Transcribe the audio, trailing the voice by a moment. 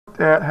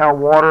at how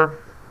water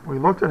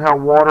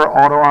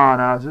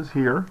autoionizes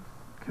here,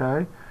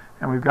 okay?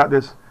 And we've got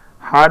this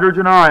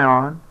hydrogen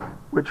ion,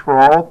 which for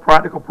all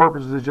practical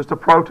purposes is just a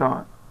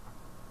proton,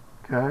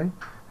 okay?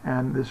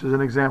 And this is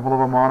an example of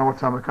a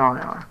monoatomic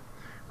ion.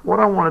 What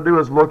I want to do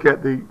is look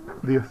at the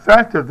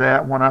effect of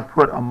that when I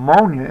put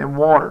ammonia in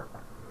water.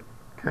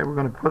 Okay, we're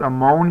going to put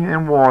ammonia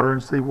in water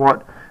and see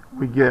what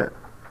we get.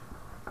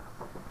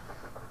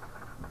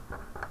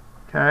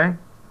 Okay?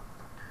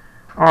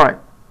 All right.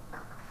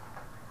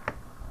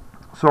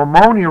 So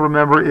ammonia,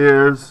 remember,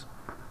 is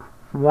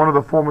one of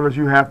the formulas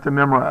you have to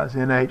memorize,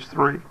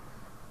 NH3.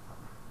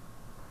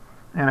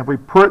 And if we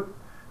put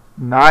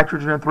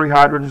nitrogen and 3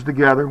 hydrogens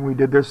together, we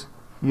did this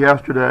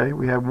yesterday,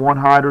 we have one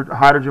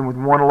hydrogen with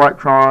 1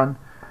 electron,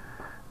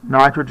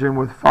 nitrogen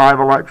with 5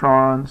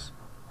 electrons,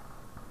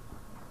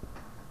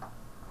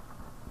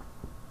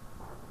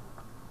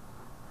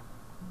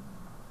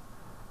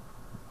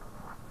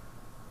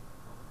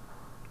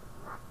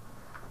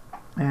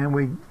 and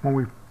when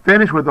we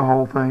finish with the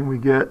whole thing, we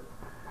get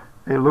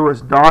a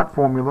Lewis dot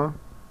formula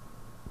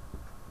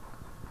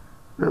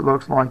that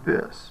looks like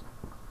this.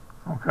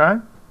 Okay?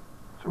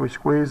 So we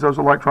squeeze those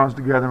electrons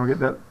together and we get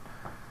that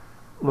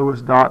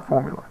Lewis dot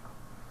formula.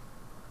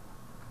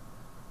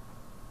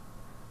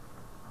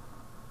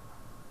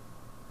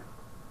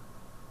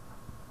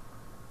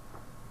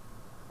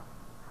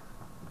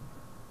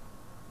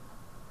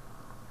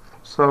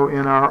 So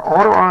in our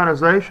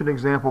autoionization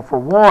example for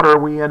water,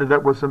 we ended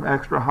up with some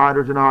extra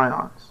hydrogen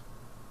ions.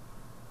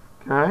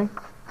 Okay?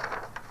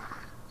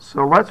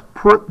 So let's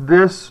put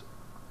this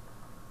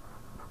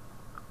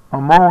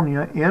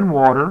ammonia in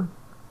water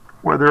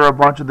where there are a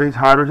bunch of these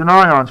hydrogen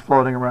ions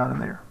floating around in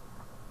there.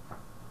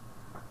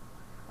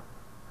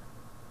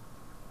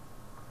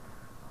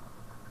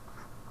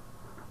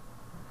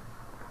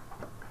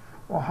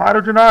 Well,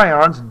 hydrogen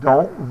ions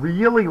don't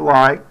really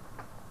like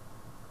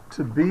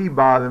to be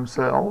by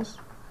themselves.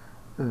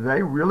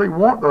 They really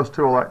want those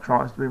 2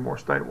 electrons to be more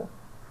stable.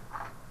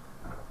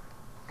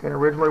 Okay,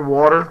 originally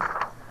water,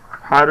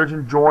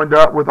 hydrogen joined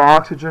up with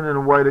oxygen in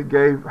a way that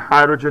gave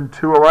hydrogen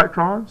 2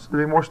 electrons to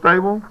be more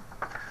stable.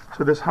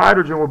 So this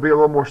hydrogen will be a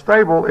little more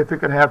stable if it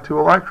could have 2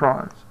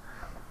 electrons.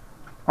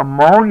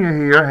 Ammonia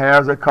here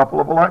has a couple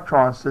of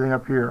electrons sitting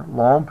up here,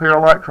 lone pair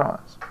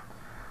electrons.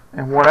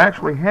 And what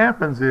actually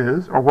happens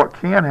is, or what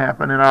can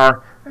happen in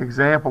our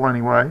example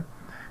anyway,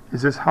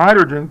 is this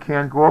hydrogen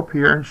can go up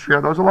here and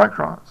share those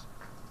electrons.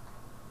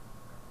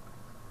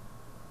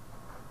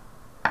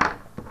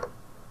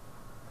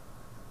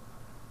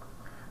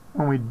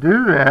 When we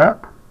do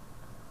that,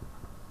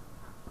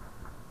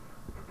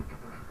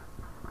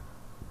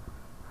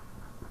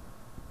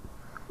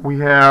 we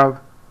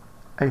have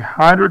a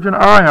hydrogen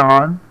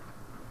ion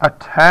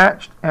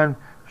attached and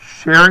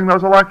sharing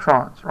those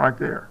electrons right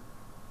there.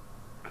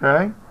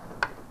 Okay?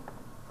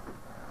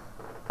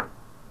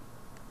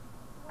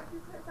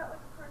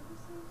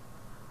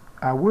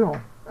 I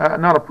will.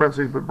 Not a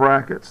parentheses, but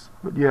brackets.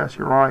 But yes,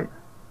 you're right.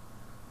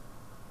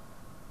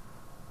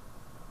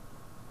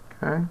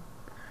 Okay?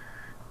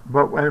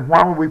 And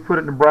why would we put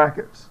it in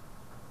brackets?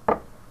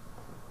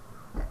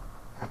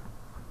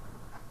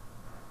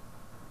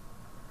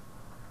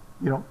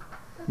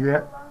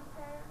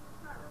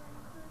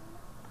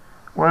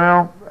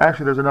 Well,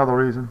 actually, there's another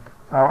reason.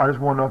 I just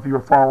want to know if you were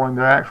following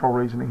the actual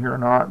reasoning here or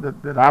not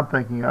that I'm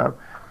thinking of.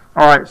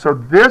 All right, so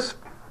this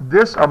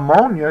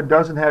ammonia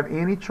doesn't have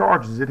any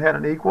charges. It had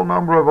an equal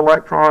number of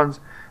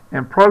electrons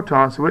and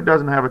protons, so it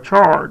doesn't have a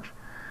charge.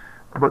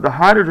 But the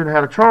hydrogen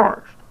had a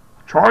charge.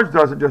 Charge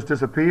doesn't just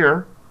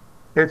disappear.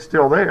 It's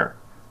still there.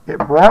 It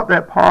brought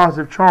that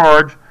positive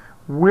charge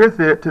with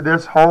it to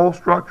this whole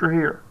structure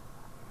here.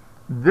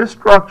 This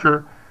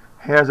structure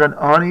has an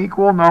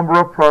unequal number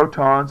of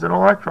protons and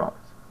electrons.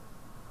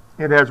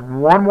 It has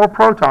 1 more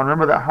proton.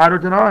 Remember that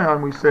hydrogen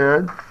ion we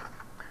said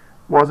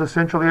was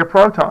essentially a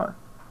proton.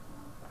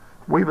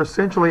 We've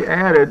essentially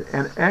added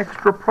an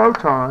extra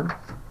proton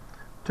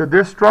to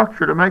this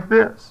structure to make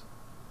this.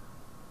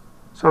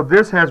 So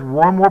this has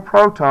 1 more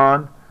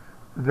proton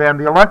than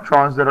the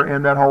electrons that are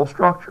in that whole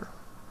structure.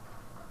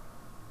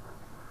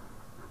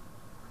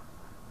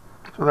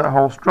 So that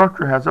whole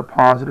structure has a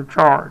positive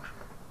charge.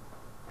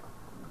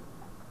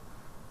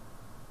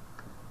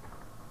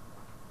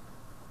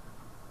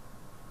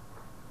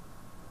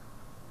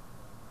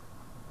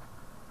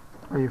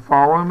 Are you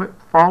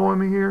following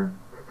me here?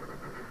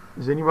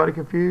 Is anybody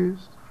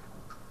confused?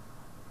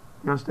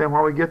 You understand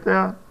why we get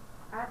that?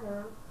 I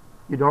don't.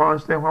 You don't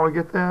understand why we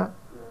get that?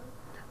 No.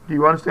 Do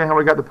you understand how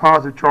we got the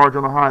positive charge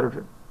on the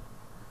hydrogen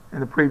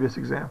in the previous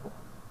example?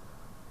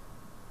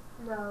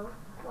 No.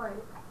 Wait.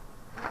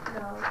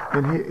 No.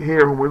 And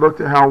here, when we looked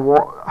at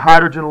how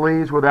hydrogen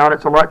leaves without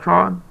its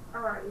electron.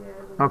 All right,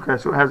 yeah. Okay,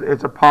 so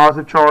it's a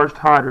positive charged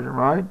hydrogen,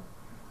 right?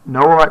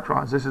 No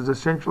electrons. This is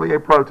essentially a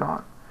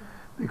proton.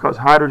 Because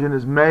hydrogen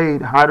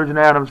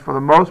atoms, for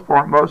the most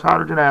part, most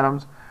hydrogen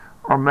atoms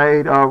are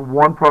made of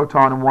 1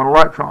 proton and 1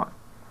 electron.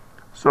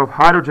 So if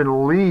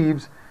hydrogen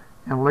leaves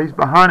and leaves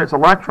behind its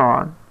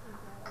electron,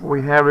 what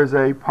we have is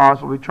a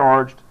positively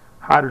charged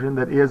hydrogen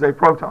that is a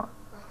proton.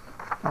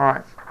 All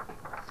right.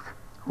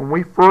 When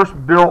we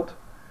first built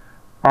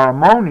our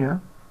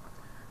ammonia,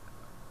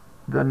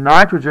 the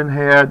nitrogen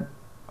had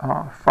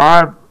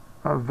 5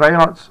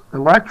 valence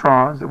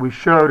electrons that we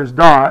showed as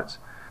dots.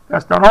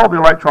 That's not all the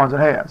electrons it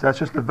has. That's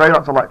just the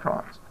valence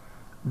electrons.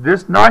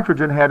 This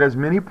nitrogen had as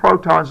many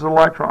protons as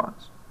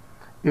electrons.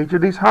 Each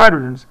of these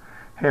hydrogens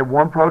had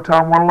 1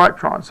 proton, 1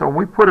 electron. So when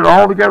we put it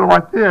all together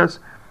like this,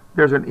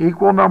 there's an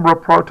equal number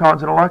of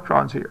protons and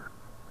electrons here.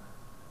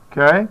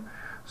 Okay?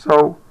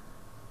 So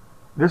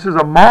this is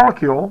a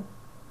molecule,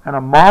 and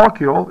a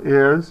molecule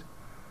has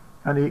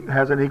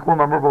an equal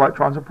number of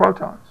electrons and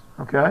protons.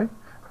 Okay?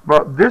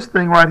 But this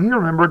thing right here,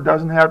 remember,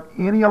 doesn't have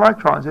any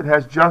electrons. It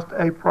has just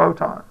a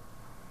proton.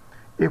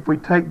 If we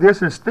take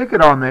this and stick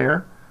it on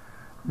there,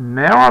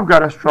 now I've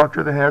got a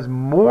structure that has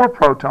more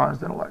protons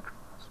than electrons.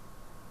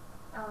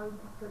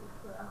 Okay.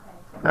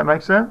 That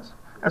makes sense?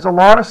 There's a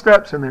lot of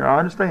steps in there. I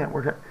understand.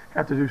 We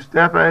have to do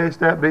step A,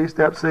 step B,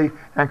 step C,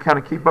 and kind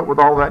of keep up with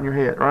all that in your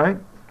head, right?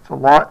 It's a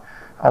lot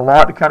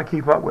to kind of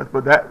keep up with.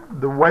 But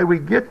the way we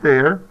get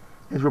there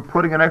is we're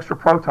putting an extra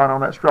proton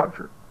on that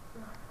structure.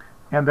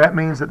 And that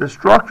means that the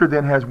structure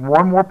then has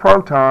 1 more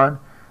proton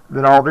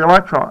than all the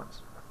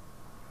electrons.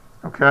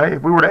 Okay?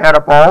 If we were to add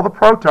up all the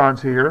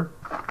protons here,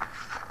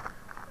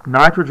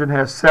 nitrogen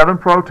has 7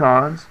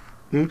 protons.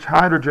 Each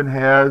hydrogen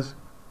has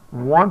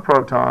 1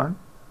 proton.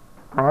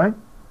 All right?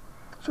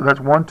 So that's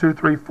 1, 2,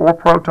 3, 4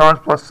 protons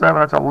plus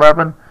 7. That's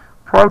 11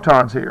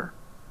 protons here.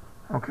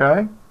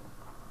 Okay?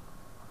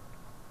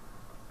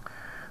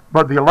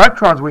 But the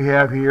electrons we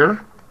have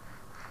here,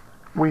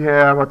 we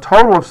have a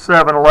total of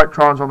 7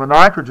 electrons on the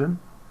nitrogen.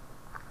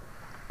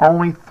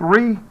 Only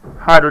 3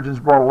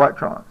 hydrogens brought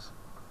electrons.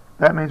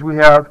 That means we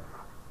have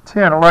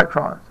 10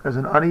 electrons. There's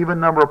an uneven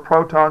number of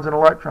protons and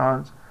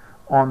electrons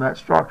on that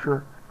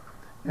structure.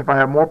 If I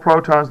have more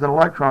protons than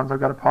electrons, I've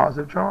got a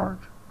positive charge.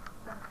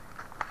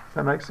 Does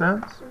that make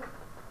sense?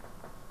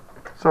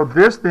 So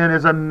this then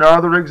is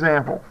another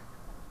example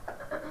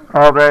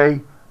of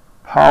a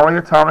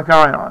polyatomic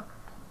ion.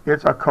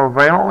 It's a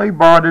covalently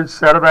bonded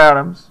set of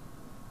atoms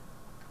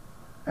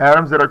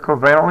that are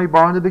covalently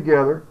bonded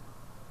together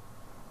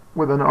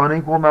with an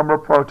unequal number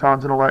of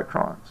protons and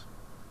electrons.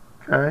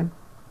 Okay?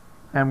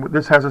 And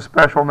this has a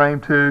special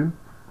name too.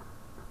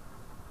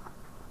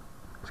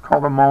 It's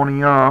called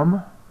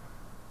ammonium.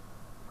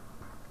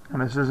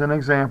 And this is an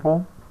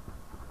example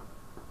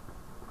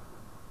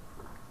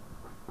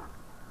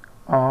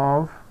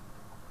of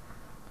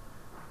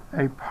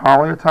a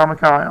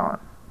polyatomic ion.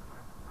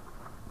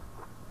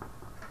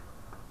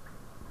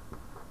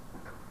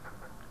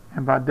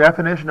 And by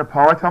definition, a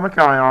polyatomic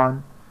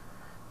ion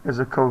is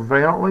a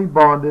covalently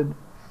bonded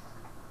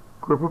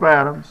group of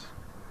atoms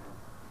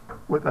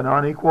with an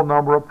unequal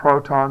number of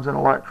protons and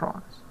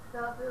electrons. So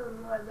if it was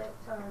more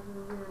electrons, it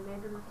would be a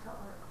negative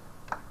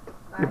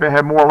charge. If it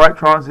had more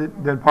electrons,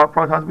 then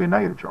protons would be a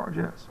negative charge,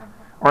 yes. Okay.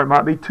 Or it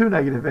might be 2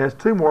 negative. It has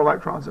 2 more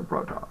electrons than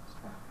protons.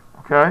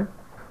 Okay?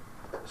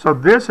 So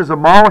this is a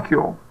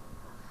molecule.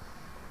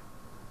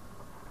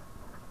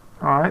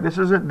 All right?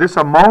 This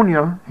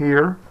ammonia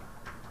here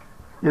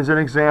is an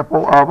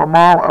example of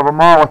a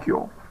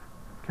molecule.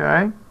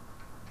 Okay?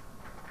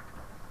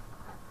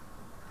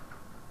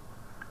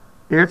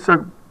 It's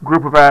a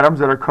group of atoms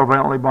that are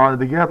covalently bonded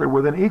together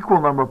with an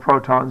equal number of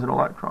protons and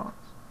electrons.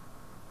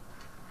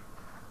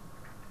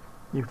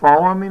 You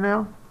following me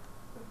now?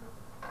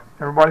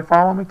 Everybody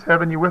following me?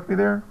 Tevin, you with me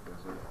there?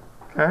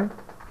 Okay.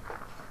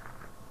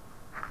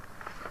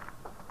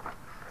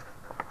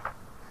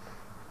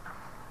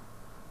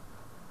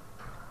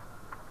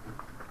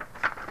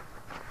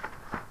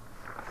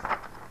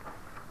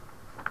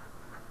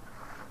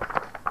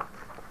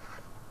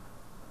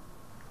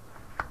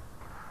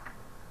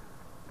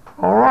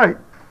 All right.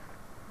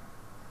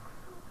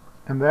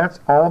 And that's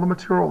all the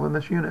material in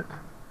this unit.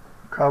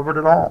 Covered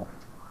it all.